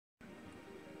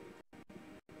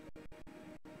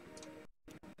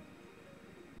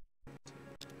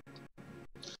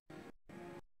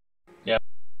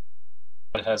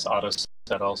has auto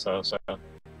set also, so.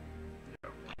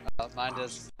 Mine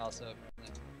does also. Yeah,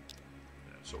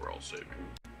 so we're all saving.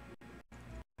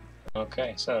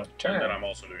 Okay, so turn. And then I'm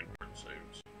also doing hard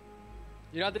saves.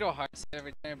 You don't have to do a hard save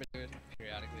every turn, but do it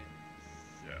periodically.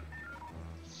 Yeah.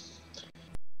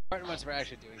 Important ones we're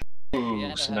actually doing. Ooh,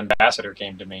 an ambassador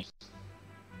came to me.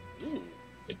 Ooh.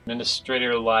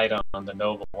 Administrator lied on the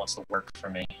noble wants to work for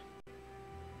me.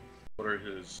 What are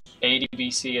his? 80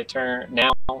 BC a turn,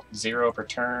 now 0 per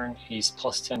turn. He's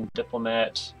plus 10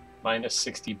 diplomat, minus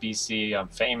 60 BC. I'm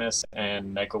famous,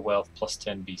 and mega wealth plus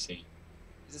 10 BC.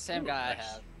 He's the same guy I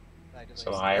have.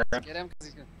 So hire him? Get him 'cause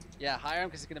he's gonna, yeah, hire him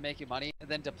because he's going to make you money, and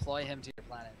then deploy him to your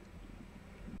planet.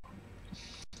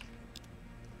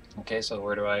 Okay, so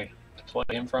where do I deploy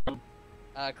him from?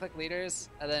 Click leaders,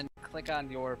 and then click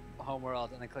on your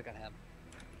homeworld, and then click on him.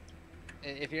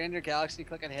 If you're in your galaxy,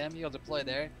 click on him, you'll deploy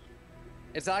there.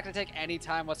 It's not going to take any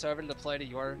time whatsoever to deploy to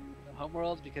your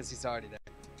homeworld because he's already there.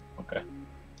 Okay.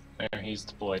 There, he's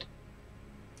deployed.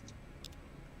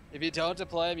 If you don't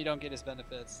deploy him, you don't get his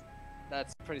benefits.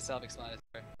 That's pretty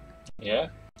self-explanatory. Yeah?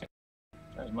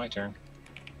 That was my turn.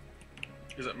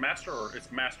 Is it master or it's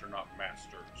master, not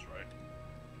masters, right?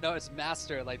 No, it's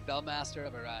master, like Master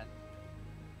of Orion.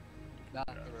 Not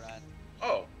Orion.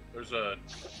 Oh, there's a...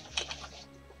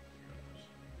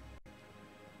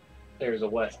 There's a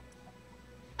what?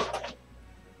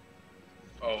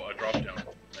 Oh, a drop down.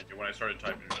 Like when I started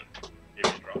typing it, it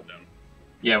gave me a drop down.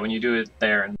 Yeah, when you do it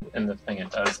there in the thing,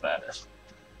 it does that.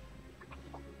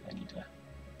 I need to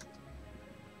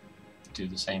do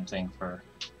the same thing for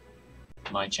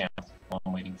my channel while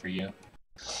I'm waiting for you.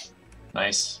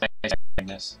 Nice. Nice,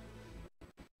 Agnes.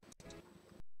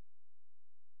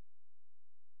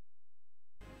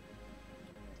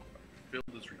 Field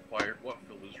is required. What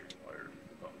field is required?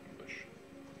 Oh, English.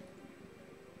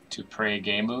 To pray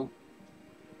Gamu.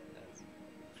 Yes.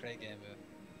 Pray Gamu.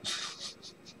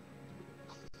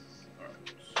 Alright,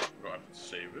 so we're going to have to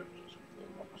save it. Just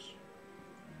close.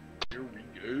 Here we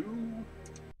go.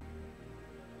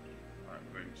 I'm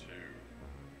going to...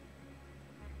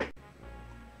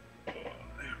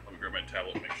 let me grab my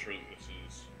tablet and make sure that this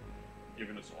is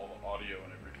giving us all the audio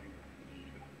and everything we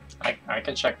need. I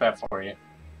can check that for you.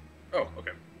 Oh,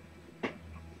 okay.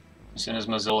 As soon as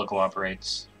Mozilla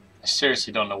cooperates. I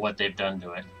seriously don't know what they've done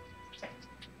to it.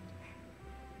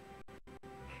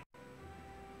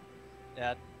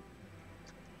 Yeah.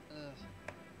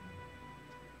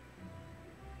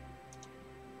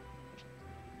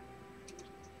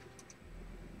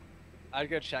 I'd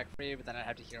go check for you, but then I'd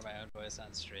have to hear my own voice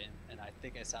on stream, and I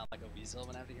think I sound like a weasel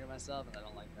when I have to hear myself, and I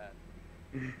don't like that.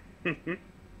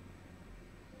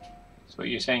 So what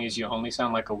you're saying is you only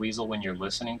sound like a weasel when you're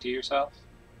listening to yourself?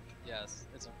 Yes,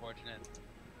 it's unfortunate.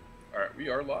 Alright, we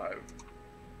are live.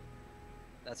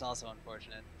 That's also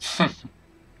unfortunate.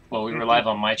 Well, we were live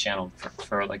on my channel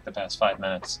for like the past 5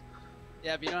 minutes.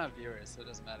 Yeah, but you don't have viewers, so it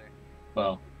doesn't matter.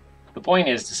 Well, the point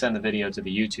is to send the video to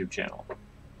the YouTube channel.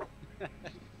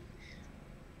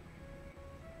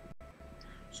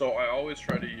 So I always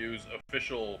try to use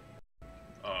official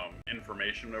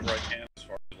information whenever I can, as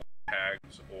far as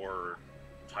tags or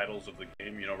titles of the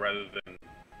game, you know, rather than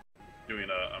doing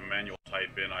a manual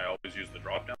type in. I always use the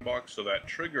drop-down box, so that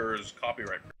triggers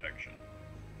copyright protection.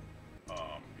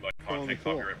 Like content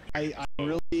copyright protection.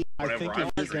 I think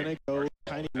if you're gonna go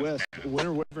Tiny Wisp,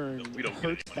 Winter Wyvern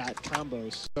hurts that combo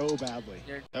so badly.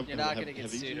 You're not gonna get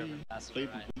sued over Master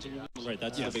Orion. Right,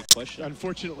 that's the big question.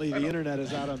 Unfortunately, the internet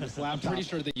is out on this laptop. I'm pretty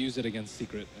sure they use it against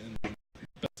Secret and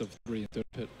Best of 3 and Third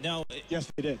Pit. Now,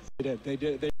 yes, they did.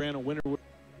 They ran a Winter Wyvern.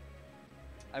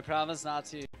 I promise not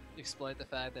to exploit the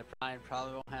fact that Brian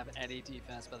probably won't have any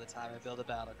defense by the time I build a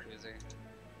battle cruiser.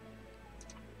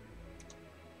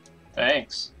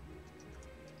 Thanks.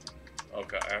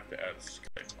 Okay, I have to add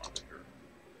Skype onto here.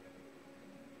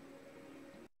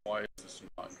 Why is this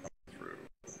not coming through?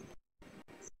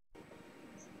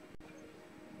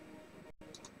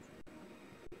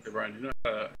 Hey Brian, do you know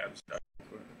how to add Skype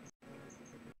onto it?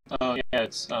 Oh yeah,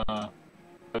 it's go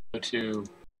to.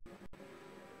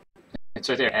 It's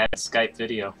right there. Add Skype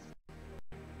video.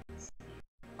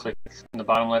 Click in the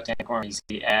bottom left-hand corner. You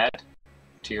see Add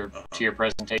to your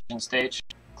presentation stage.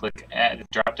 Click Add,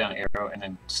 drop down arrow, and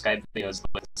then Skype video is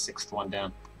like the 6th one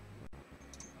down.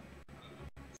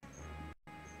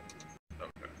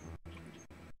 Okay.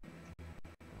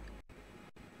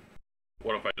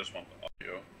 What if I just want the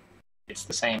audio? It's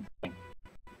the same thing.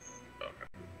 Okay.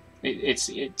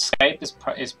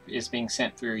 Skype is being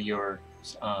sent through your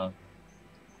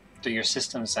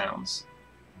system sounds.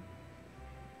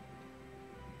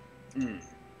 Hmm.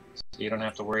 So you don't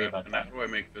have to worry about and that. how do I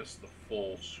make this the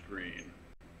full screen?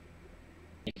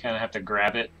 You kind of have to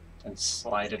grab it and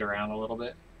slide it around a little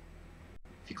bit.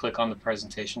 If you click on the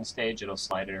presentation stage, it'll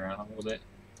slide it around a little bit.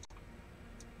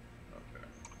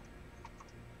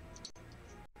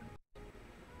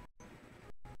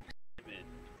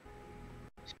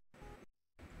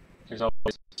 There's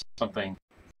always something.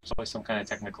 There's always some kind of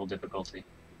technical difficulty.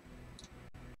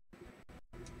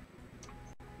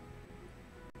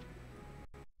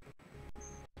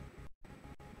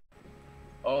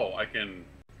 Oh, I can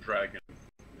drag and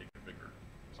make it bigger.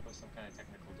 There's always some kind of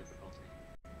technical difficulty.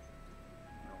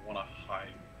 I want to hide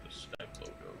the Skype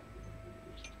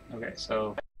logo. Okay,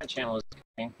 so that channel is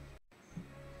coming.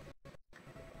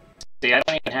 See, I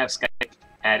don't even have Skype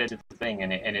added to the thing,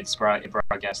 and it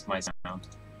broadcasts my sound.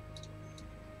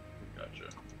 Gotcha.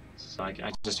 So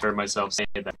I just heard myself say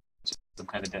that. Just some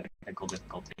kind of technical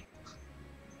difficulty.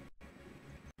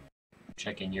 I'm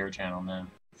checking your channel now.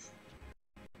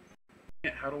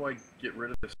 How do I get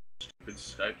rid of this stupid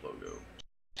Skype logo?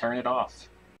 Turn it off.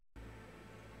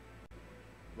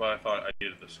 Well, I thought I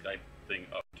needed the Skype thing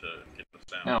up to get the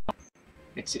sound. No,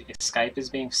 it's Skype is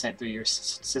being sent through your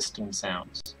system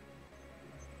sounds.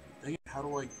 Dang it, how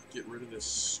do I get rid of this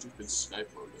stupid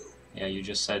Skype logo? Yeah, you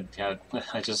just said, yeah,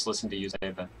 I just listened to you say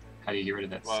that. How do you get rid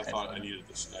of that? Well, I Skype thought logo? I needed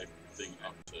the Skype thing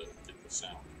up to get the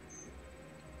sound.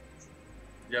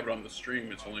 Yeah, but on the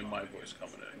stream, it's only my voice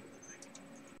coming in.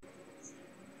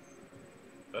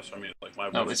 That's what I mean. Like my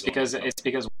voice. No, it's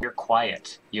because we're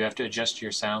quiet. You have to adjust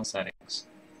your sound settings.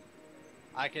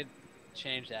 I could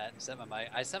change that and set my mic.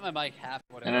 I set my mic half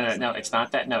what it No, was. no, it's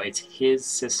not that. No, it's his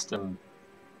system.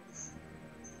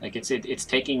 Like it's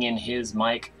taking in his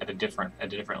mic at a different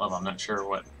level. I'm not sure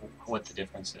what the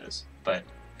difference is, but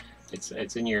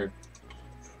it's in your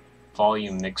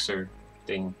volume mixer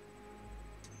thing.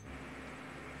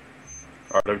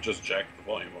 Alright, I've just jacked the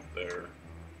volume up there.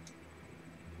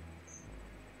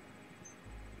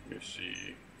 Let me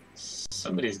see.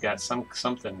 Somebody's got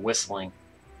something whistling.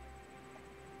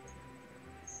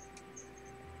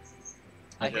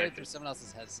 I hear it through someone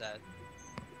else's headset.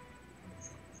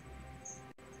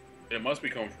 It must be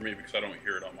coming from me because I don't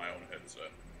hear it on my own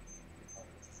headset.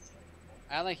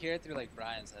 I only hear it through like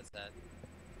Brian's headset.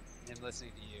 Him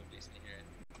listening to you makes me hear it.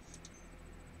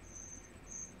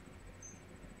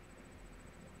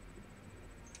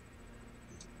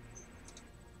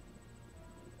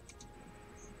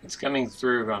 It's coming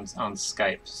through on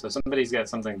Skype, so somebody's got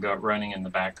something running in the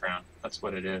background. That's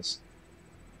what it is.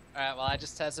 Alright, well I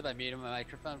just tested by muting my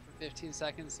microphone for 15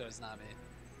 seconds, so it's not me.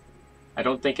 I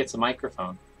don't think it's a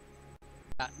microphone.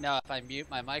 No, if I mute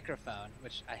my microphone,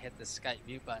 which I hit the Skype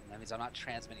mute button, that means I'm not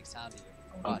transmitting sound to you.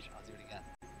 Watch, I'll do it again.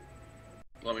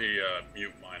 Let me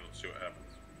mute mine. Let's see what happens.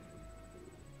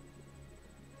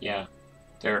 Yeah,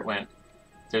 there it went.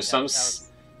 There's some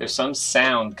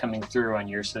sound coming through on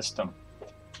your system.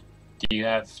 Do you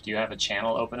have a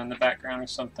channel open in the background or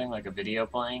something, like a video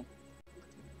playing?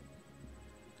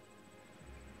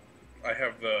 I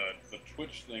have the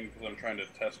Twitch thing because I'm trying to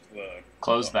test the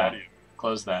Close the that. audio.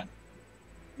 Close that.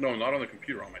 No, not on the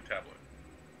computer, on my tablet.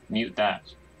 Mute that.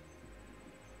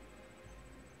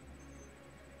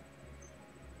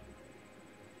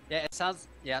 Yeah, it sounds.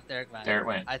 Yeah, there it went. There it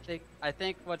went. I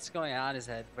think what's going on is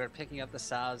that we're picking up the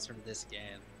sounds from this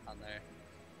game on there.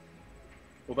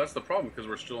 Well, that's the problem because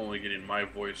we're still only getting my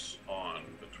voice on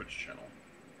the Twitch channel.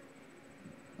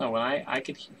 No, when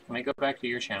I go back to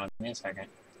your channel, give me a second.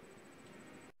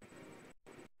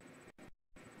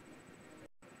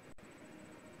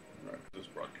 Alright, this is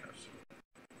broadcasting.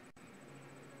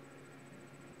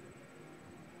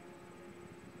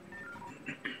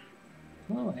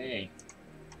 Oh, hey.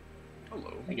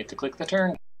 Hello. I get to click the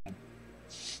turn.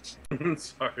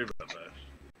 Sorry about that.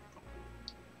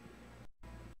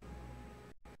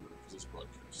 This is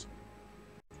broadcasting.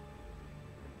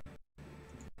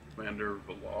 Commander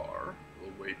Villar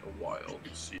will wait a while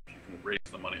to see if you can raise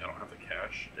the money. I don't have the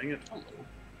cash. Dang it. Hello.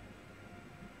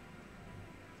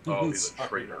 Oh, he's a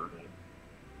traitor.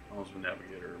 Also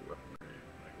navigator, weaponry,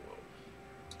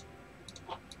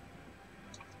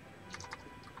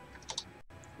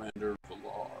 Commander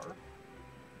Villar.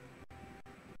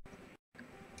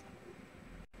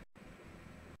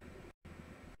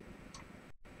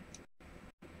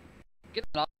 Get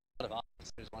a lot of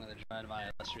officers wanting to join my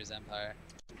illustrious empire.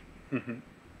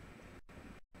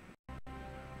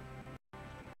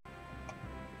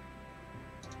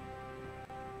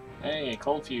 Hey,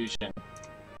 cold fusion.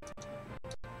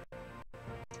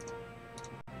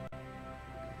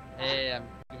 Hey, I'm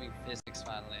doing physics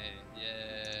finally.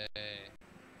 Yay.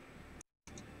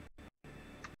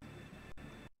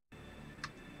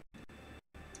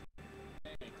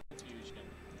 Hey, cold fusion.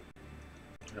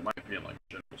 It might be in like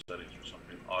general settings or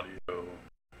something. Audio,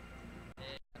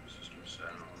 system sound.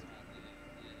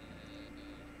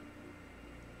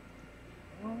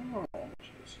 Oh,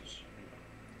 this is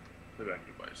playback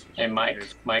devices. Hey,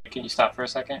 Mike, can you stop for a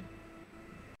second?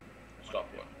 Stop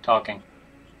what? Talking.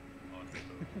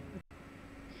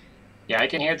 Yeah, I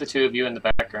can hear the two of you in the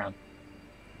background.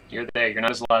 You're there. You're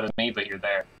not as loud as me, but you're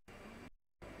there.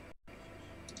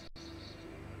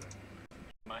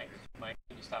 Mike,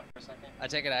 can you stop for a second? I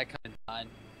take it I come in fine.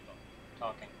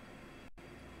 Talking.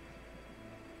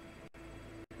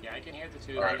 Yeah, I can hear the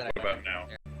two. All right, that what I about now?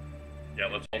 Yeah,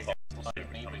 let's all talk. As loud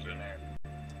as me, but you're there.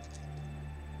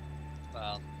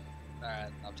 Well,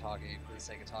 alright, I'm talking for the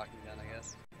sake of talking then, I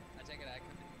guess. I take it I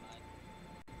come in fine.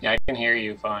 Yeah, I can hear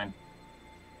you fine.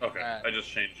 Okay, Alright. I just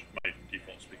changed my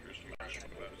default speakers to match what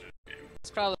that was in game.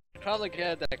 It's probably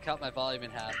good that I cut my volume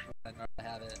in half when I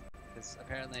normally have it, because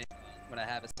apparently when I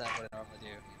have it set what I normally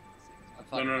do.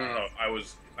 I'm No.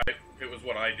 fucking It was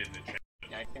what I did to change it.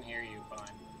 Yeah, I can hear you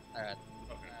fine. Alright.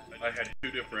 Okay. I had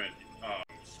two different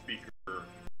speaker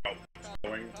outputs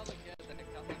going. Probably good that I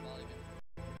cut my volume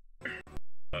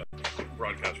in.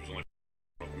 Broadcasters only.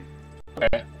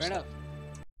 Okay. Fair enough.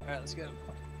 Alright, let's go.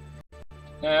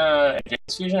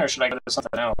 Advanced fusion, or should I go to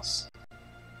something else?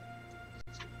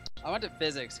 I went to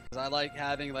physics because I like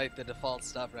having like the default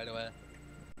stuff right away.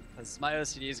 Because my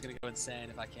OCD is gonna go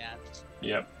insane if I can't.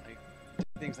 Yep. Like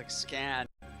things like scan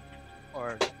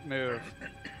or move,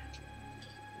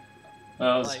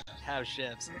 Well, like have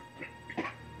shifts. I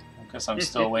guess I'm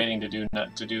still waiting to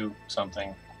do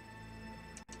something.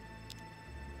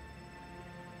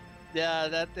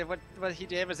 Yeah, what he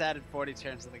did was added 40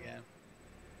 turns to the game.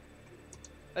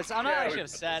 I'm not Yeah, actually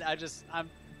upset. I'm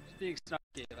being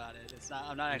snarky about it.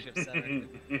 I'm not actually upset. Or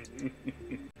anything.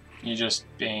 You're just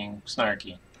being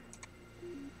snarky.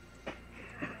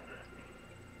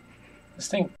 This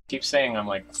thing keeps saying I'm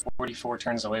like 44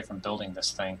 turns away from building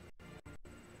this thing.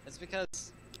 It's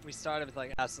because we started with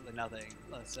like absolutely nothing,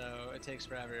 so it takes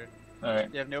forever.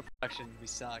 Alright. You have no production. We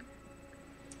suck.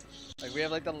 Like we have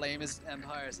like the lamest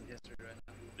empires in history right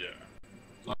now.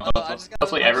 Yeah. Although I just got-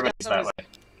 Hopefully I just everybody's got that someone way.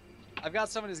 I've got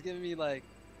someone who's giving me like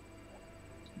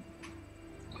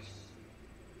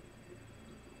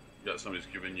Yeah, somebody's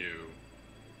giving you.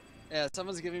 yeah,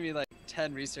 someone's giving me like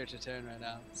 10 research a turn right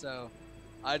now. So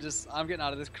I'm getting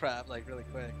out of this crap like really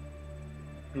quick.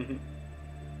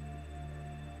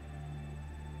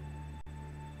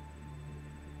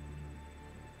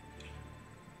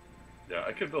 Yeah,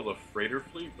 I could build a freighter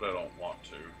fleet, but I don't want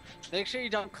to. Make sure you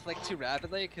don't click too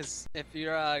rapidly, because if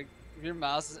your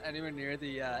mouse is anywhere near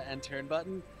the end turn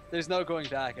button, there's no going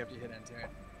back after you hit end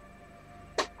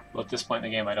turn. Well, at this point in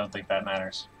the game, I don't think that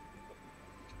matters.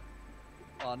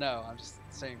 Well, no, I'm just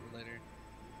saying for later.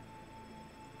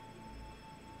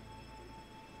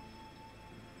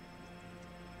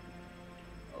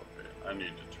 Okay, I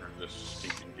need to turn this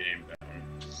stinking game down.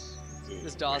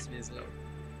 This DOS music.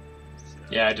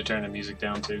 Yeah, I had to turn the music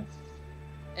down too.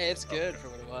 Hey, it's good for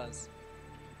what it was.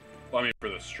 Well, I mean, for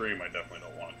the stream, I definitely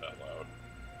don't want it that loud.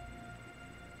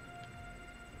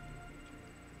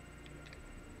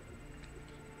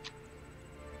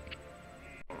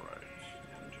 Alright,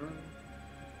 enter.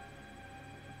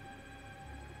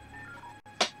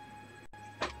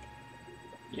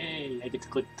 Yay, I get to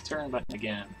click the turn button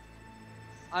again.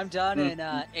 I'm done in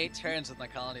 8 turns with my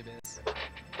colony base.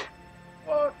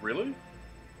 What? Really?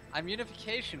 I'm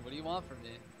unification. What do you want from me?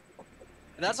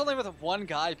 And that's only with one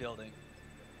guy building.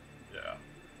 Yeah.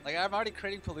 Like, I'm already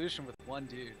creating pollution with one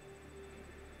dude.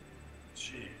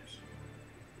 Jeez.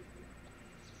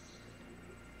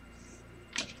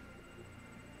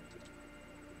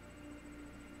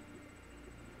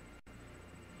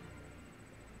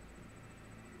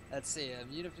 Let's see,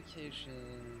 unification,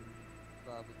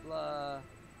 blah blah blah.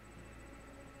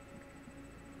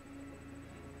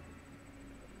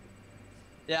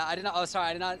 Yeah, I did not. Oh, sorry,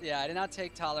 I did not. Yeah, I did not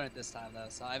take tolerant this time though,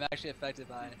 so I'm actually affected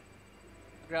by it.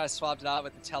 I forgot I swapped it out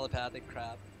with the telepathic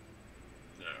crap.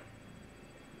 Yeah.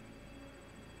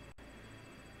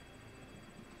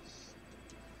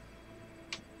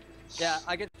 Yeah,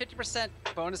 I get 50%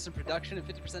 bonus in production and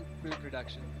 50% food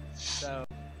production. So,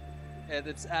 yeah,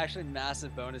 it's actually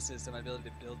massive bonuses to my ability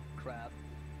to build crap.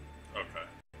 Okay.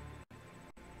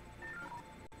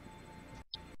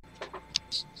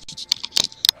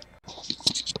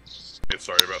 Hey,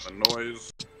 sorry about the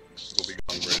noise. We'll be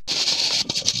gone very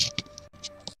soon.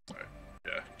 Right.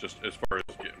 Yeah, just as far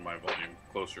as getting my volume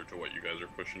closer to what you guys are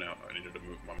pushing out, I needed to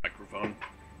move my microphone.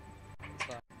 It's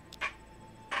fine.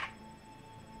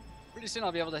 Pretty soon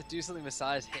I'll be able to do something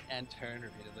besides hit and turn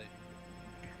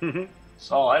repeatedly.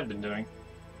 That's all I've been doing.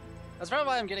 That's probably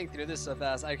why I'm getting through this so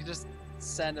fast. I could just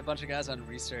send a bunch of guys on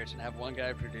research and have one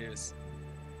guy produce.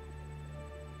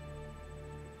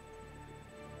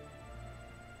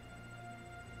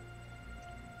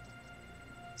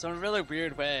 So in a really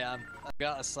weird way, I've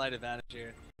got a slight advantage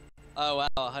here. Oh wow,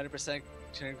 100%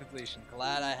 turn completion.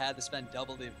 Glad I had to spend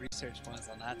double the research points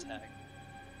on that tag.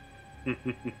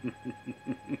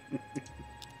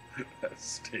 That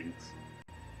stinks.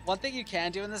 One thing you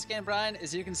can do in this game, Brian,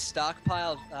 is you can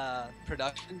stockpile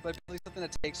production by building something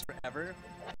that takes forever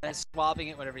and swapping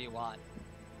it whenever you want.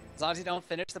 As long as you don't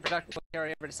finish the production, will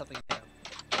carry over to something new.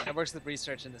 It works with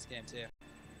research in this game too.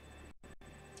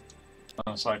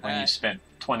 It's like when you spent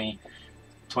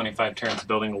 25 turns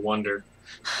building a wonder.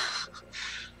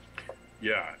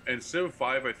 Yeah, and Civ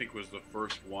 5 I think was the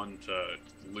first one to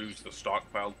lose the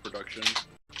stockpiled production.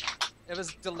 It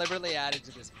was deliberately added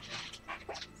to this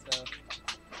game. So,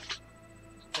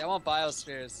 see, I want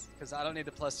biospheres because I don't need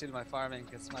the +2 to my farming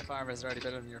because my farmer is already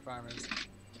better than your farmers.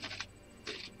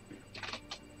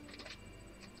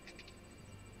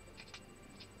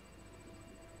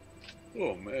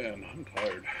 Oh man, I'm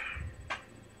tired.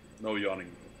 No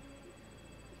yawning.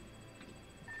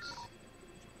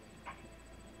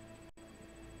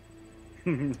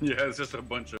 Yeah, it's just a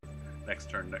bunch of next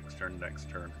turn, next turn, next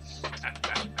turn.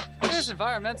 This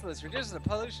environmentalist reduces the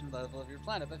pollution level of your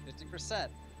planet by 50%.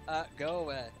 Go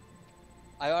away.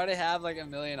 I already have like a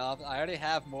million I already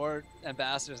have more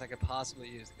ambassadors I could possibly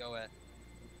use. Go away.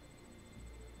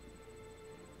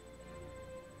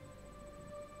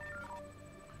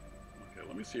 Okay,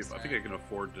 let me see if I think I can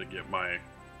afford to get my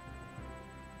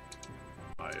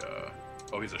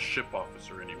oh, he's a ship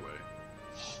officer anyway.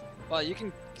 Well, you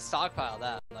can stockpile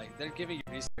that. Like, they're giving you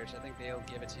research. I think they'll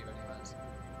give it to you anyways.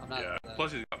 I'm not. Yeah.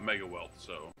 Plus, he's got mega wealth,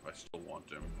 so I still want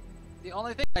him. The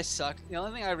only thing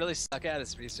I really suck at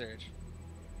is research.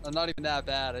 I'm not even that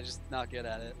bad. I'm just not good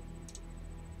at it.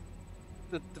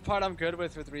 The part I'm good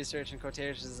with research and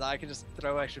quotations is I can just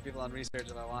throw extra people on research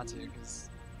if I want to, because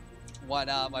why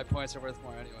not? My points are worth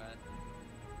more anyway.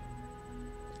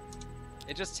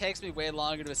 It just takes me way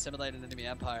longer to assimilate an enemy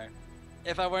empire.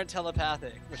 If I weren't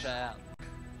telepathic, which I am.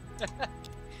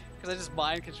 Because I just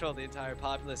mind control the entire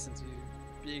populace into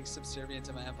being subservient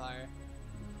to my empire.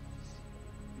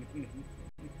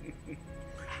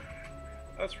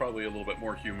 That's probably a little bit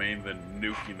more humane than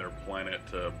nuking their planet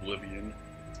to oblivion.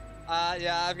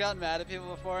 Yeah, I've gotten mad at people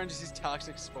before and just use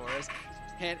toxic spores.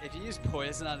 And if you use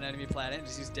poison on an enemy planet and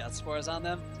just use death spores on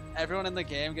them, everyone in the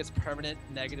game gets permanent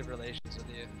negative relations with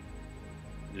you.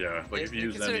 Yeah, like if you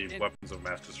use any weapons of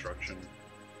mass destruction.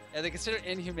 Yeah, they consider it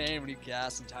inhumane when you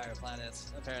gas entire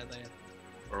planets, apparently.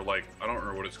 Or like, I don't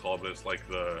remember what it's called, but it's like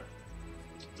the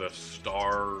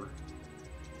star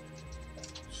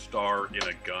in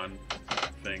a gun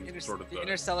thing, sort of the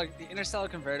interstellar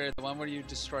converter, the one where you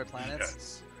destroy planets.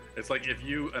 Yes. It's like if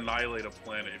you annihilate a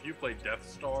planet, if you play Death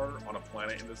Star on a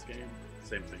planet in this game,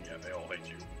 same thing, yeah, they all hate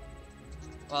you.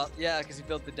 Well, yeah, because you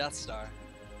built the Death Star.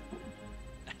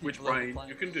 Which, Brian,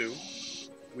 you can do.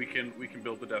 We can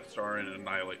build the Death Star and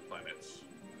annihilate planets.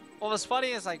 Well, what's funny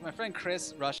is, like, my friend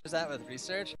Chris rushes that with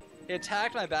research. He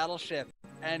attacked my battleship,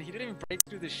 and he didn't even break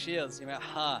through the shields. He went,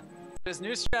 huh. His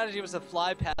new strategy was to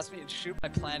fly past me and shoot my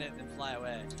planet and then fly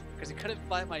away. Because he couldn't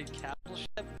fight my capital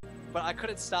ship, but I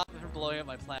couldn't stop him from blowing up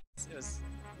my planets. It was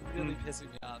really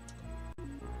pissing me off.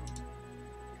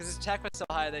 Because his tech was so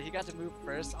high that he got to move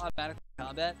first automatically in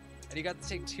combat, and he got to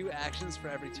take 2 actions for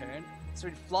every turn. So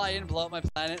he'd fly in, blow up my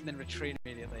planet, and then retreat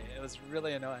immediately. It was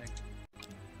really annoying.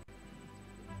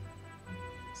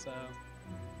 So...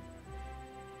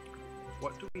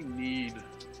 what do we need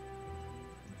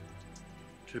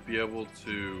to be able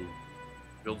to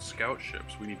build scout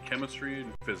ships? We need chemistry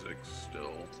and physics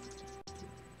still.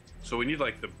 So we need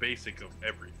like the basic of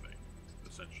everything,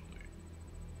 essentially.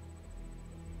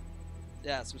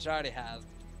 Yes, which I already have.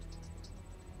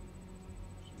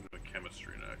 So I'm doing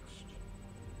chemistry next.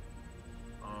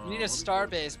 You need a star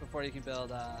base before you can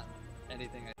build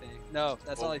anything, I think. No,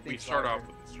 that's all I think. We start off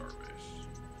with the star base.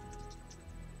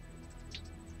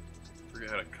 Forget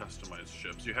how to customize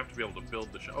ships. You have to be able to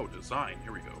build the ship. Oh, design.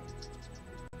 Here we go.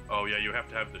 Oh yeah, you have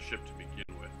to have the ship to begin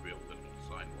with to be able to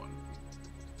design one.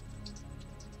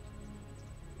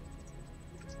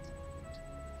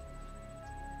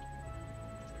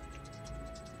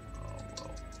 Oh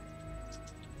well.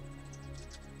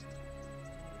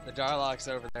 The Darlock's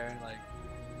over there, like.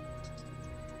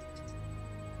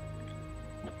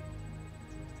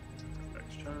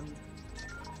 Next turn.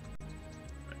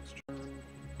 Next turn.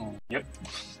 Yep,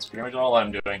 that's pretty much all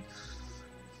I'm doing.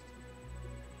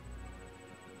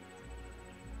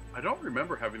 I don't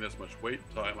remember having this much wait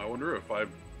time. I wonder if I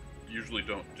usually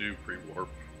don't do pre-warp.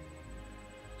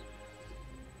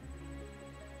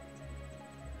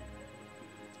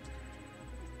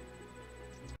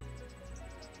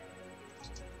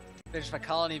 Finish my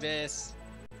colony base.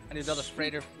 I need to build a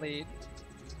freighter fleet.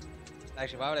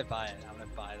 Actually, why would I buy it? I'm gonna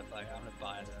buy the flag. I'm gonna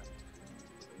buy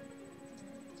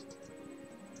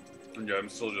the. And yeah, I'm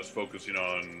still just focusing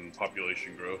on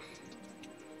population growth,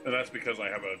 and that's because I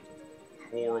have a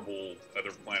horrible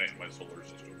other planet in my solar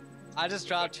system. I just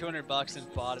dropped $200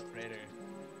 and bought a freighter.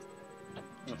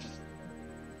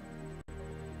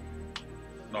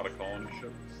 Not a colony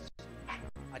ship.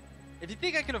 If you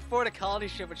think I can afford a colony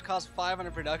ship which costs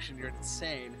 500 production, you're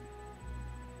insane.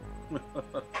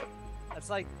 That's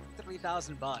like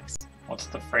 $3,000. What's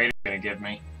the freighter gonna give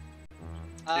me?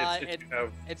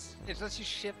 It lets you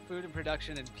ship food and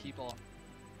production and people.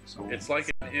 So it's like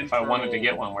an internal... if I wanted to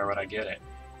get one, where would I get it?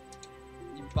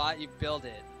 You build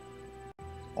it.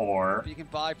 Or you can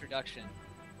buy production.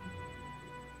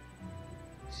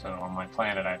 So on my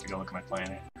planet, I have to go look at my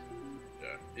planet.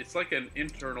 Yeah, it's like an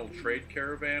internal trade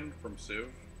caravan from Civ.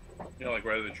 You know, like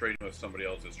rather than trading with somebody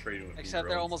else, it's trading with. Except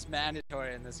they're almost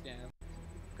mandatory in this game,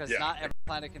 because not every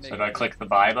planet can make. So do I click the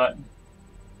buy button?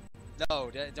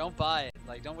 No, don't buy it.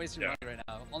 Like, don't waste your money right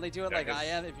now. Only do it like I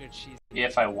am if you're cheesy.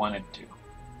 If I wanted to.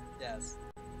 Yes.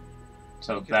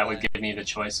 So that would give me the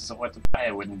choices of what to buy.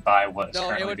 I wouldn't buy what's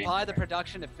currently being. No, it would buy the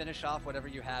production to finish off whatever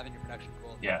you have in your production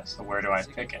pool. Yeah. So where do I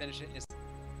pick it? Finish it.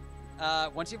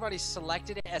 Once you've already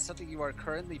selected it as something you are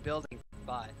currently building,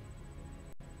 buy.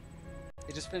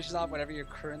 It just finishes off whatever you're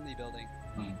currently building.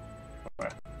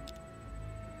 Okay.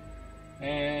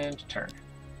 And turn.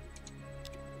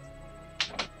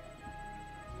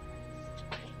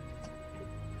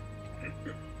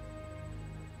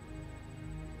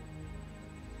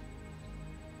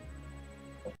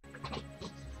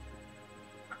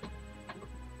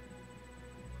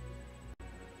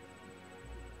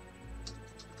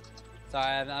 Sorry,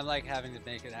 I'm like having to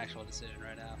make an actual decision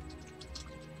right now.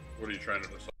 What are you trying to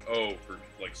decide? Oh, for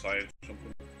like science or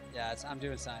something? Yeah, I'm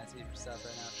doing science stuff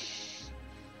right now.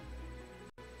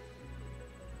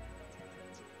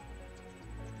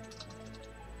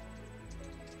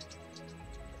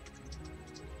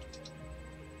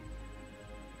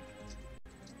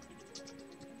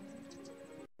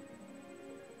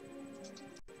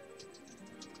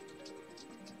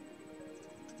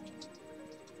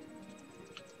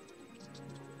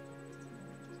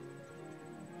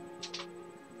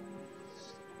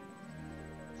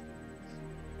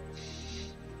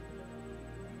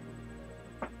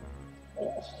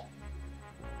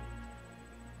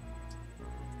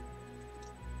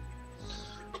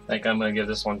 I think I'm gonna give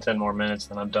this one 10 more minutes,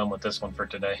 then I'm done with this one for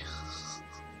today.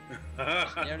 You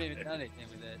haven't even done anything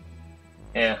with it.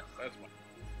 Yeah. That's my...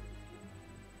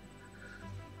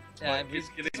 Yeah,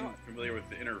 just getting familiar with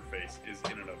the interface is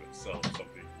in and of itself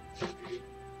something.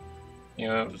 You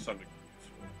know, just something.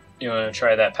 You want to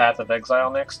try that Path of Exile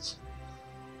next?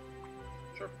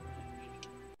 Sure.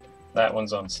 That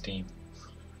one's on Steam.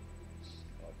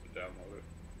 I'll have to download it.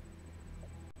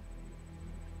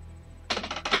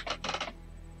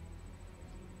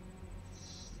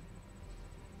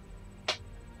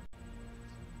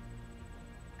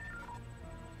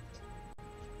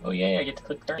 Oh yeah, I get to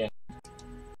click turn.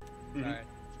 Alright.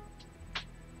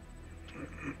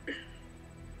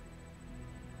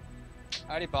 I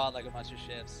already bought like a bunch of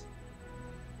ships.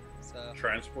 So.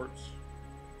 Transports?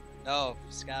 No,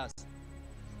 scouts.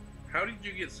 How did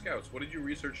you get scouts? What did you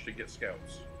research to get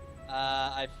scouts?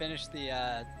 I finished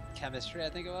the chemistry, I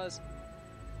think it was.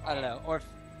 I don't know,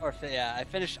 yeah, I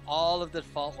finished all of the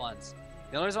default ones.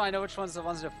 The only reason why I know which ones are the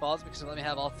ones that default is because it let me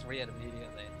have all three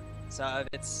immediately. So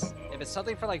if it's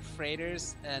something for like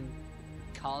freighters and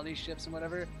colony ships and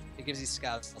whatever, it gives you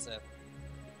scouts also.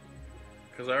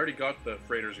 Because I already got the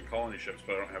freighters and colony ships,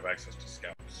 but I don't have access to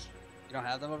scouts. You don't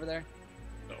have them over there?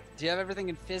 No. Do you have everything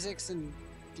in physics and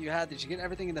did you get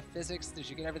everything in the physics? Did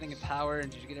you get everything in power? And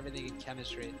did you get everything in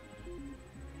chemistry?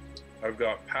 I've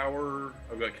got power,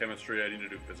 I've got chemistry, I need to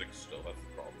do physics still, that's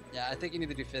the problem. Yeah, I think you need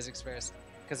to do physics first.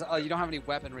 Because you don't have any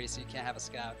weaponry, so you can't have a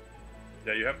scout.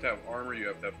 Yeah, you have to have armor, you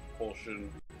have to have propulsion,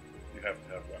 you have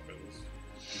to have weapons.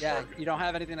 Yeah, you don't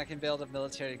have anything that can build a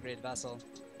military-grade vessel.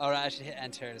 Alright, I should hit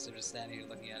enter instead of just standing here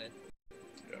looking at it.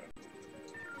 Yeah.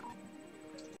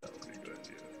 That would be a good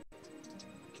idea.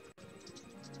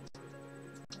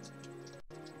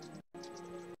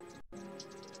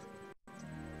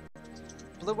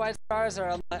 Blue-white stars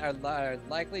are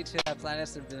likely to have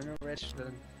planets that are rich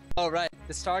than... Oh, right.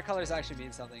 The star colors actually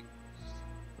mean something.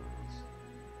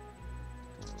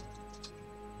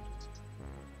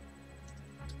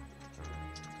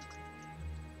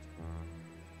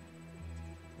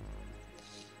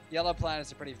 Yellow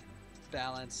planets are pretty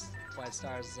balanced. White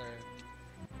stars are...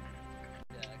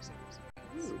 Yeah, except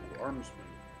Ooh, armsman.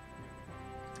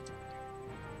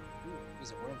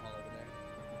 There's a wormhole over there.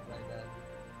 Like that.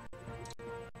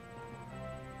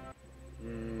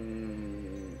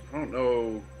 I don't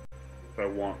know if I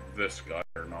want this guy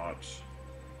or not.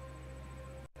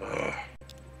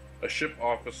 A ship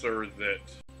officer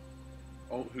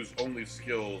whose only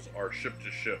skills are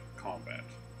ship-to-ship combat.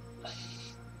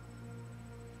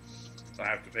 I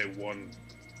have to pay one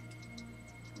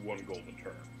gold a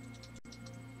turn.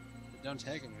 Don't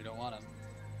take him. We don't want him.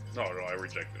 No, I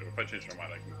rejected him. If I change my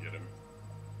mind, I can get him.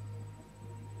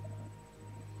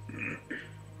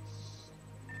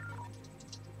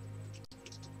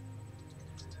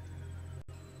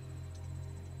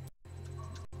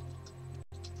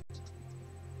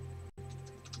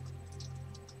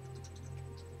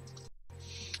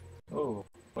 Oh,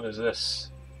 what is this?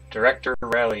 Director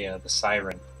Aurelia, the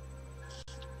Siren.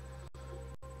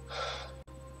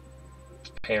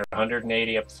 Pay her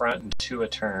 180 up front and 2 a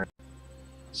turn.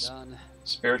 Done.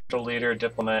 Spiritual leader,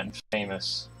 diplomat, and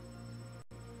famous.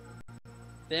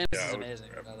 Damn, this is amazing.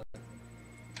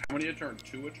 How many a turn?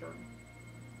 2 a turn?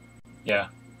 Yeah.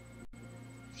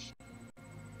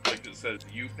 Like it says,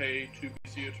 you pay 2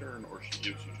 BC a turn, or she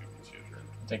gives you 2 BC a turn?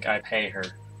 I think I pay her.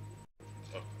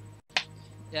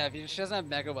 Yeah, if she doesn't have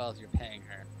Mega Wealth, you're paying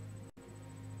her.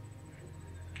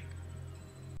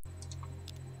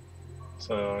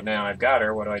 So now I've got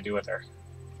her. What do I do with her?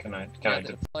 Can I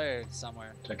deploy her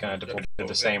somewhere? Can I deploy to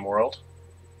the same world?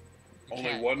 You Only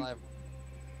can't. one?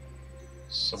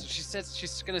 So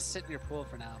She's gonna sit in your pool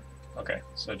for now. okay,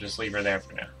 so just leave her there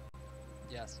for now.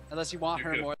 Yes, unless you want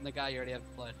her more than the guy you already have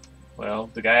deployed. Well,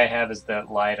 the guy I have is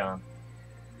that light on.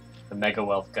 The Mega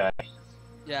Wealth guy.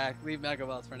 Yeah, leave Mega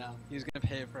Wealth for now. He's gonna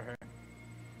pay for her.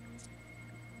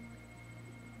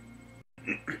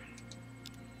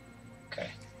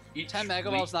 Okay. 10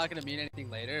 Mega Wealth's not gonna mean anything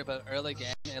later, but early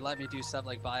game it let me do stuff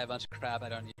like buy a bunch of crap I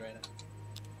don't need right now.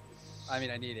 I mean,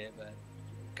 I need it, but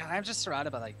God, I'm just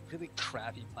surrounded by like really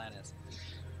crappy planets.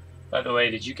 By the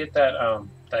way, did you get that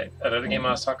that other game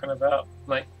I was talking about,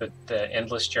 Mike? The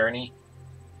Endless Journey.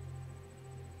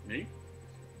 Me?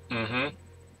 Mm-hmm.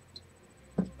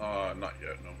 Not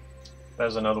yet, no. That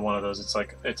was another one of those. It's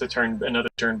like another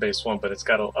turn-based one, but it's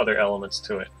got other elements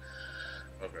to it.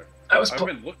 Okay. I've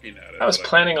been looking at it. I was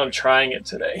planning on trying it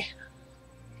today.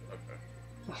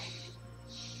 Okay.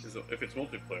 If it's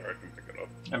multiplayer, I can pick it up.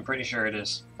 I'm pretty sure it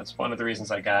is. That's one of the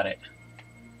reasons I got it.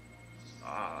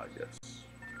 Ah, yes.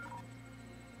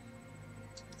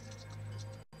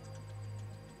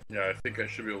 Yeah, I think I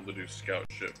should be able to do scout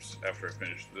ships after I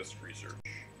finish this research.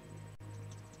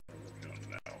 I'm working on it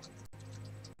now.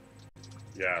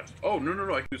 Yeah. Oh,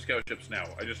 no, I can do scout ships now.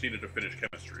 I just needed to finish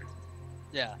chemistry.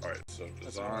 Yeah. Alright, so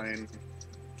design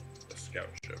a scout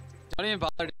ship. Don't even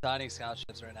bother designing scout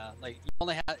ships right now. Like, you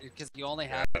only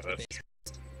have the base.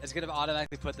 It's gonna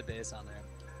automatically put the base on there.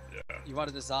 Yeah. You want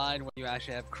to design when you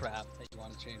actually have crap that you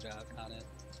want to change out on it.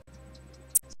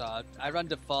 So I run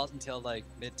default until like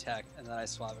mid-tech, and then I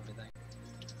swap everything.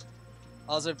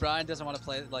 Also, if Brian doesn't want to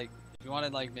play, like, if you want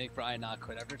to like make Brian not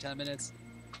quit after 10 minutes,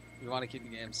 we want to keep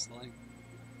the game slowing.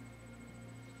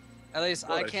 At least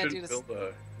I can't do this. Build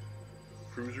a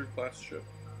cruiser class ship.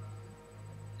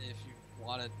 If you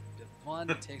want to, one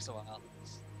it takes a while.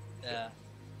 Yeah.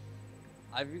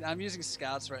 I'm using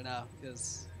scouts right now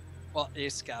because, well, a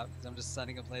scout because I'm just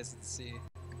sending a place to see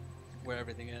where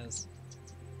everything is.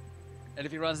 And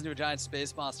if he runs into a giant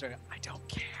space monster, I don't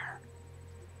care.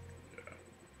 Yeah.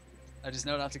 I just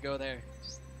know not to go there.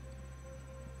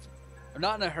 I'm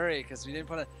not in a hurry because we didn't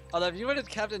put it. Although if you would have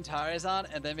kept Antares on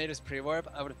and then made us pre-warp,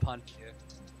 I would have punched you.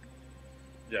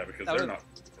 Yeah, because That they're not.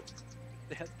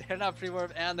 They're not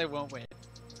pre-warp and they won't wait.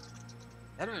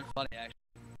 That'd have been funny, actually.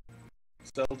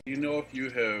 Stel, do you know if you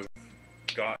have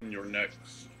gotten your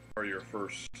next or your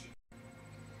first? Do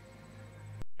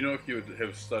you know if you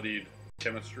have studied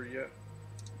chemistry yet?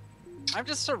 I'm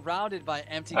just surrounded by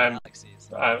empty galaxies.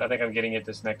 I think I'm getting it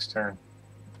this next turn.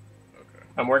 Okay.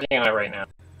 I'm working on it right now.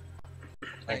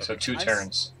 Like, so 2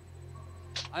 turns.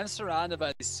 I'm surrounded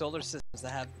by these solar systems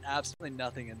that have absolutely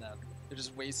nothing in them. They're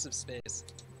just wastes of space.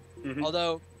 Mm-hmm.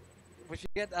 Although, if you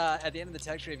get at the end of the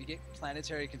tech tree, if you get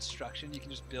planetary construction, you can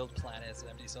just build planets of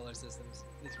empty solar systems.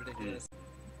 It's ridiculous.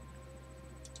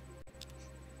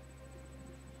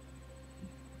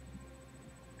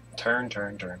 Turn.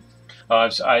 Oh,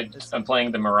 I'm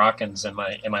playing the Moroccans in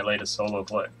my latest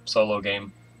solo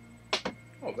game.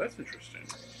 Oh, that's interesting.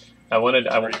 I wanted.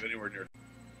 Are you anywhere near?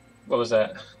 What was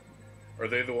that? Are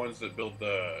they the ones that build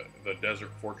the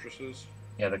desert fortresses?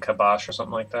 Yeah, the Kabosh or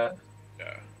something like that.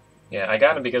 Yeah. Yeah, I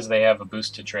got them because they have a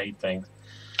boost to trade thing.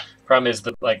 Problem is,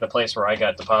 the place where I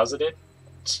got deposited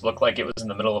looked like it was in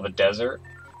the middle of a desert,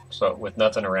 so with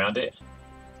nothing around it.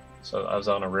 So I was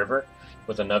on a river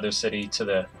with another city to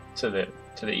the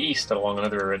east along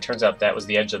another river. It turns out that was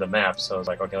the edge of the map, so I was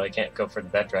like, okay, well, I can't go for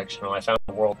that direction. Well, I found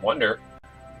a world wonder,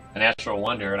 a natural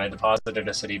wonder, and I deposited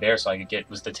a city there so I could get, it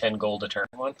was the 10 gold a turn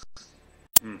one.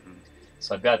 Mm-hmm.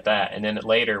 So I've got that, and then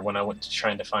later when I went to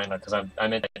trying to find, because I'm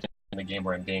in the game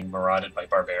where I'm being marauded by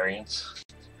barbarians.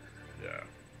 Yeah.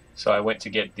 So I went to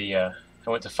get the, I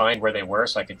went to find where they were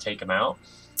so I could take them out,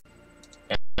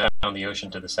 and I found the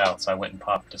ocean to the south. So I went and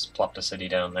plopped a city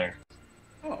down there.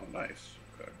 Oh, nice.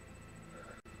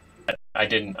 Okay. I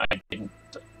didn't.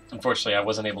 Unfortunately, I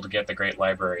wasn't able to get the Great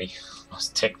Library. I was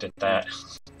ticked at that.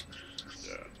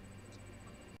 Yeah.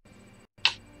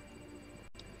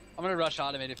 I'm gonna rush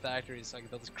automated factories so I can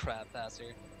build this crap faster.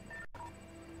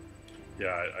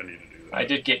 Yeah, I need to do that. I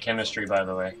did get chemistry, by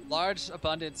the way. Large,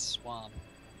 abundant swamp.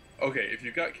 Okay, if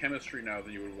you've got chemistry now,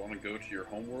 then you would want to go to your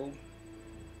homeworld.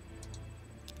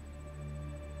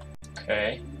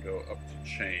 Okay. Go up to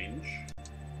change.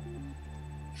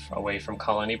 Away from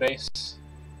colony base.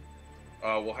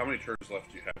 Well, how many turns left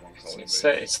do you have on colony base?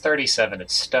 It's 37.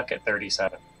 It's stuck at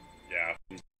 37. Yeah,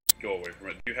 go away from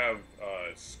it. Do you have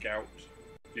scout?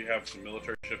 Do you have some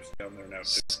military ships down there now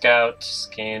too? Scout,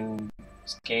 scanned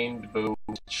boot,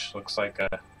 which looks like a...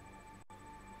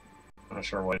 I'm not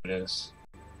sure what it is.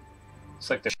 It's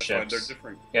like the ships. They're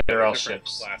different. Yeah, they're all different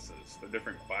ships. Classes. They're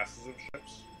different classes of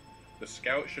ships. The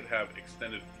scout should have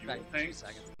extended fuel Back 2 tanks.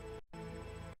 seconds.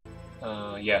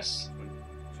 Yes.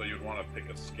 So you'd want to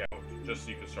pick a scout just so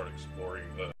you can start exploring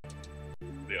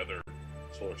the other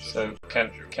solar So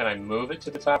systems. can I move it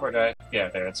to the top, or do I? Yeah,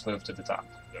 there. It's moved to the top.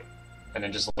 Yep. And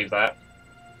then just leave that.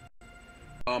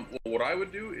 Well, what I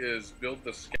would do is build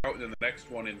the scout, and then the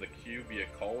next one in the queue be a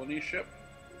colony ship.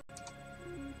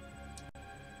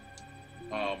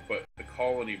 But the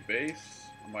colony base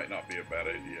might not be a bad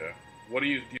idea. What do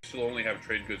you still only have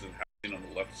trade goods and housing on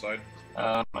the left side?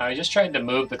 I just tried to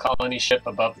move the colony ship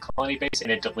above the colony base,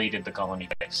 and it deleted the colony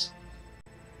base.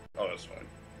 Oh, that's fine.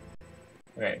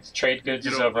 Okay, so trade goods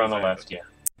You is don't over on the design left, it.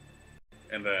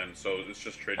 yeah. And then, so it's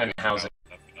just trade And goods housing.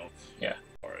 nothing else. Yeah.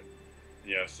 Alright.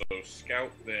 Yeah, so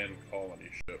scout, then colony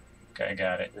ship. Okay,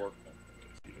 got it. Or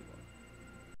either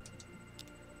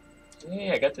one.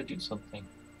 Yeah, I got to do something.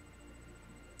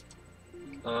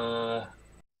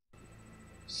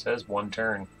 Says 1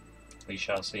 turn. We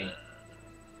shall see.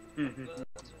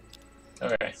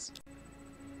 Okay.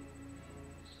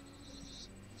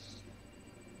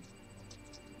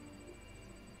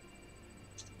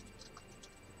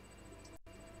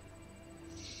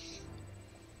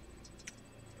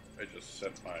 I just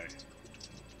sent one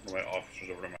of my officers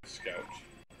over to my scout.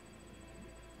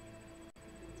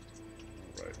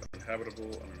 Alright,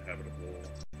 uninhabitable,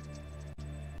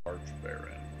 large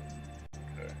barren.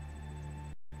 Okay.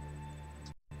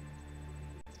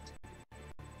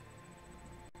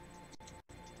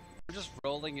 I'm just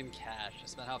rolling in cash.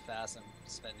 Just about how fast I'm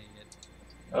spending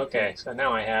it. Okay, so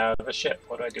now I have a ship.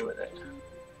 What do I do with it?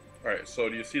 Alright, so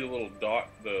do you see the little dot,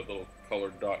 the little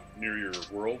colored dot near your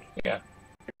world? Yeah,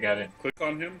 I got it. Click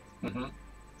on him, Mm-hmm.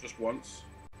 just once,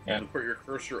 Yeah. and put your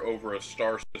cursor over a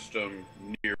star system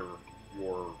near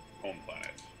your home planet.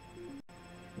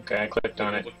 Okay, I clicked What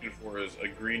on you're it. looking for is a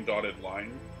green dotted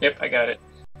line. Yep, I got it.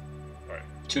 Alright.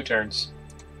 2 turns.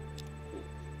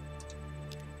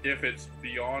 If it's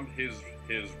beyond his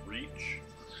reach,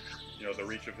 you know, the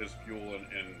reach of his fuel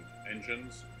and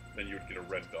engines, then you would get a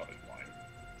red dotted line.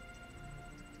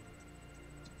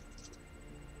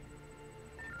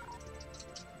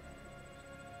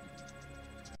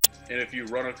 And if you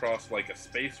run across like a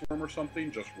space worm or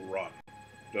something, just run.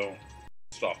 Don't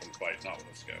stop and fight, not with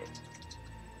a scout.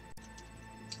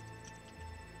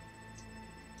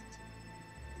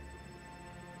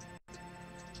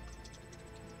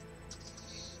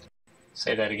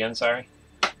 Say that again, sorry.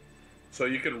 So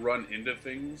you can run into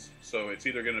things, so it's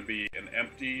either going to be an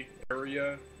empty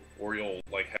area, or you'll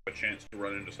like have a chance to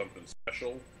run into something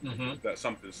special. Mm-hmm. That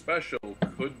something special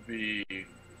could be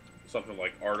something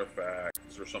like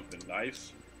artifacts or something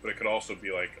nice, but it could also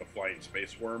be like a flying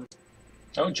space worm.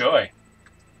 Oh, joy.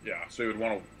 Yeah, so you would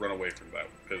want to run away from that,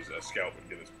 because a scout would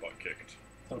get his butt kicked.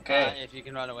 Okay. If you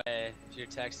can run away, if your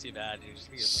tech's too bad, you're just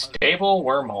gonna get punched. Stable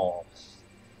wormhole.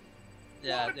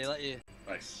 Yeah, What? they let you.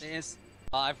 Nice.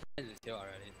 I've rented it too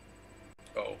already.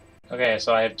 Oh, Okay,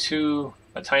 so I have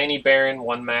a tiny baron,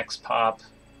 1 max pop,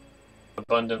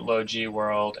 abundant low G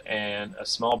world, and a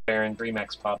small baron, 3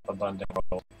 max pop, abundant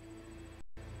world.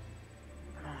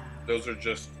 those are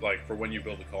just like for when you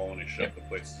build a colony ship, the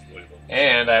place is really low.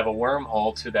 And I have a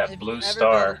wormhole to that If blue you ever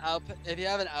star. build if you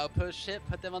have an outpost ship,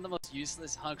 put them on the most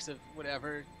useless hunks of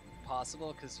whatever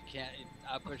possible because you can't.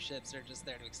 Output ships are just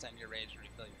there to extend your range and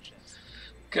refill your ships.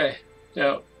 Okay.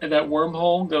 Now, and that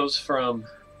wormhole goes from.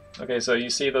 Okay, so you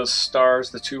see those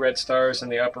stars, the 2 red stars in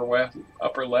the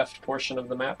upper left portion of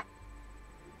the map?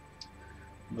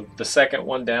 The second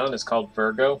one down is called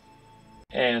Virgo,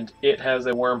 and it has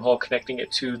a wormhole connecting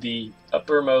it to the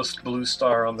uppermost blue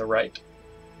star on the right.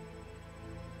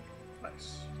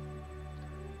 Nice.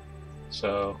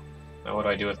 So, now what do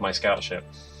I do with my scout ship?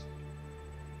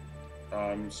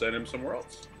 Send him somewhere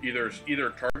else. Either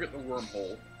target the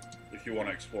wormhole if you want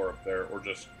to explore up there, or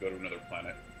just go to another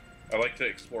planet. I like to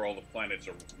explore all the planets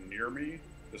near me,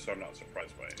 just so I'm not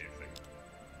surprised by anything.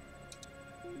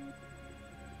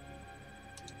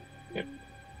 Yep.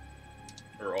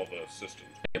 Or all the systems,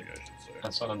 maybe I should say.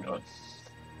 That's what I'm doing.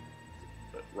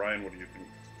 But Ryan, what do you think?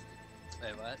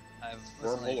 Wait, what?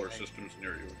 Wormhole or systems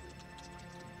near you?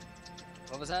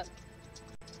 What was that?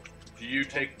 Do you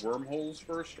take wormholes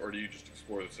first, or do you just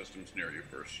explore the systems near you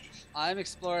first? I'm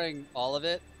exploring all of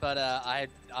it, but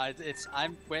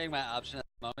I'm weighing my option at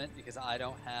the moment because I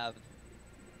don't have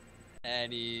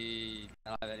anything.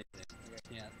 I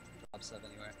can't drop stuff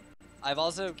anywhere. I've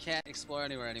also can't explore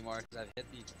anywhere anymore because I've hit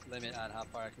the limit on how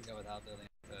far I can go without building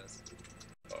those.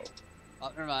 Oh,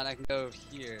 never mind. I can go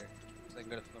here, so I can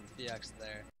go from FX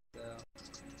there. So.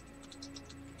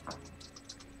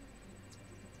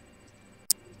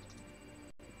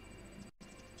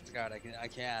 God, I can.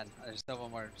 I just have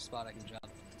one more spot I can jump.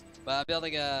 But I'm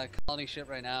building a colony ship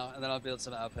right now, and then I'll build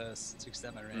some outposts to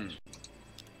extend my range.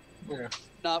 Yeah.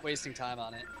 Not wasting time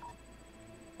on it.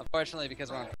 Unfortunately,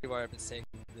 because we're on pre-warp, it's taking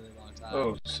a really long time.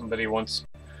 Oh, somebody wants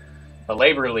a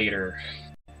labor leader.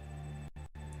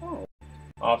 Oh.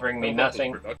 Offering me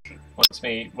nothing.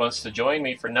 Wants to join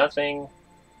me for nothing.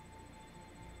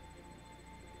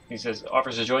 He says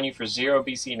offers to join you for 0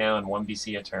 BC now and 1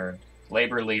 BC a turn.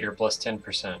 Labor leader plus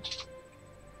 10%.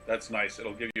 That's nice.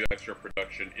 It'll give you extra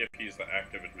production if he's the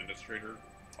active administrator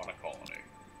on a colony.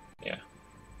 Yeah.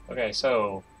 Okay,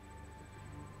 so.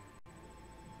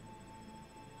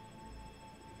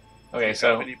 Okay,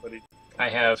 so I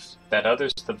have that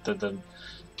others the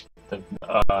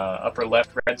upper left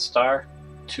red star,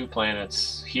 2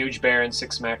 planets, huge barren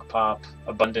 6 max pop,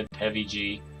 abundant heavy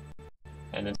G,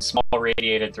 and then small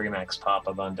radiated 3 max pop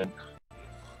abundant.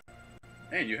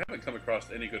 Man, you haven't come across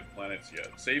any good planets yet.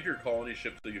 Save your colony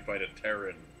ship till you find a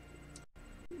Terran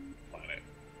planet.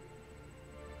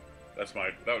 That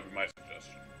would be my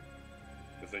suggestion.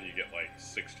 Because then you get like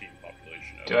 16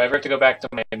 population. Do I ever have to go back to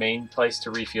my main place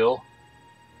to refuel?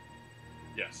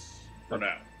 Yes, for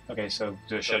now. Okay, so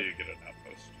Until you get an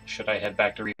outpost. Should I head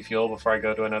back to refuel before I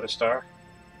go to another star?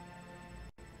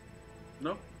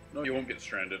 No, you won't get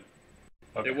stranded.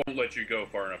 Okay. It won't let you go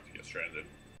far enough to get stranded.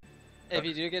 If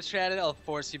you do get stranded, it'll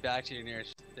force you back to your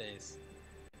nearest base.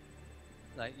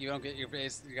 Like, you don't get your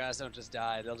base, you guys don't just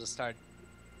die, they'll just start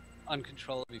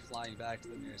uncontrollably flying back to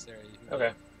the nearest area.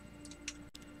 Okay.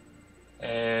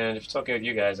 And if it's okay with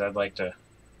you guys, I'd like to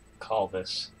call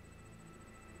this.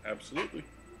 Absolutely.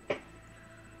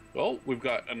 Well, we've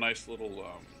got a nice little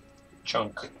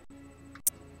chunk.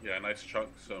 Yeah, a nice chunk,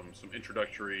 some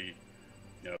introductory,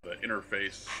 the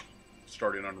interface,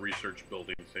 starting on research,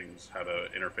 building things, how to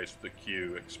interface with the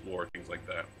queue, explore things like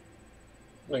that.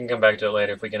 We can come back to it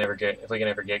later if we can ever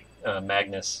get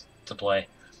Magnus to play.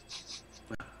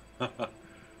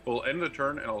 We'll end the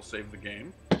turn and I'll save the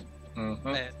game.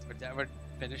 Mm-hmm. Hey, we're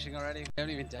finishing already. We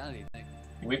haven't even done anything.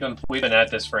 We've been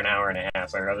at this for an hour and a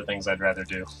half. There are other things I'd rather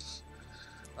do.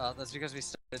 That's because we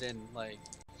started in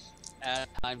add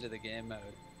time to the game mode.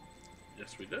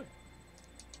 Yes, we did.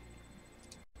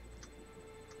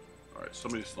 Alright,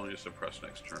 somebody's still needs to press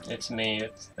next turn. It's me.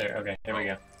 It's there. Okay, here we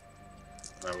go.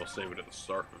 Alright, we'll save it at the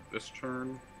start of this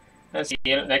turn. That's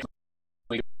next.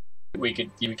 You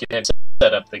could have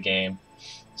set up the game,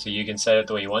 so you can set it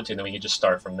the way you want to, and then we can just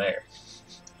start from there.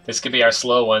 This could be our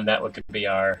slow one. That one could be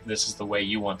our. This is the way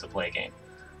you want to play a game.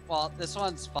 Well, this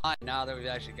one's fine now that we've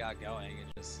actually got going.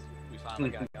 We finally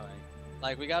got going.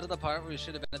 Like, we got to the part where we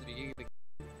should have been at the beginning of the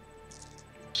game.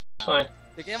 Fine.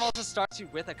 The game also starts you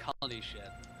with a colony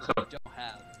ship, which you don't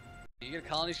have. You get a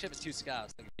colony ship, it's 2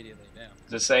 scouts, like immediately. Damn.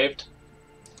 Is it saved?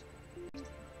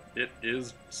 It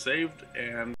is saved,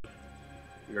 and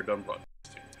we are done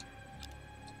broadcasting.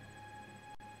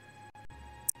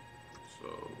 So,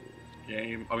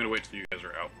 game. I'm gonna wait till you guys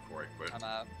are out before I quit. I'm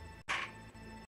out.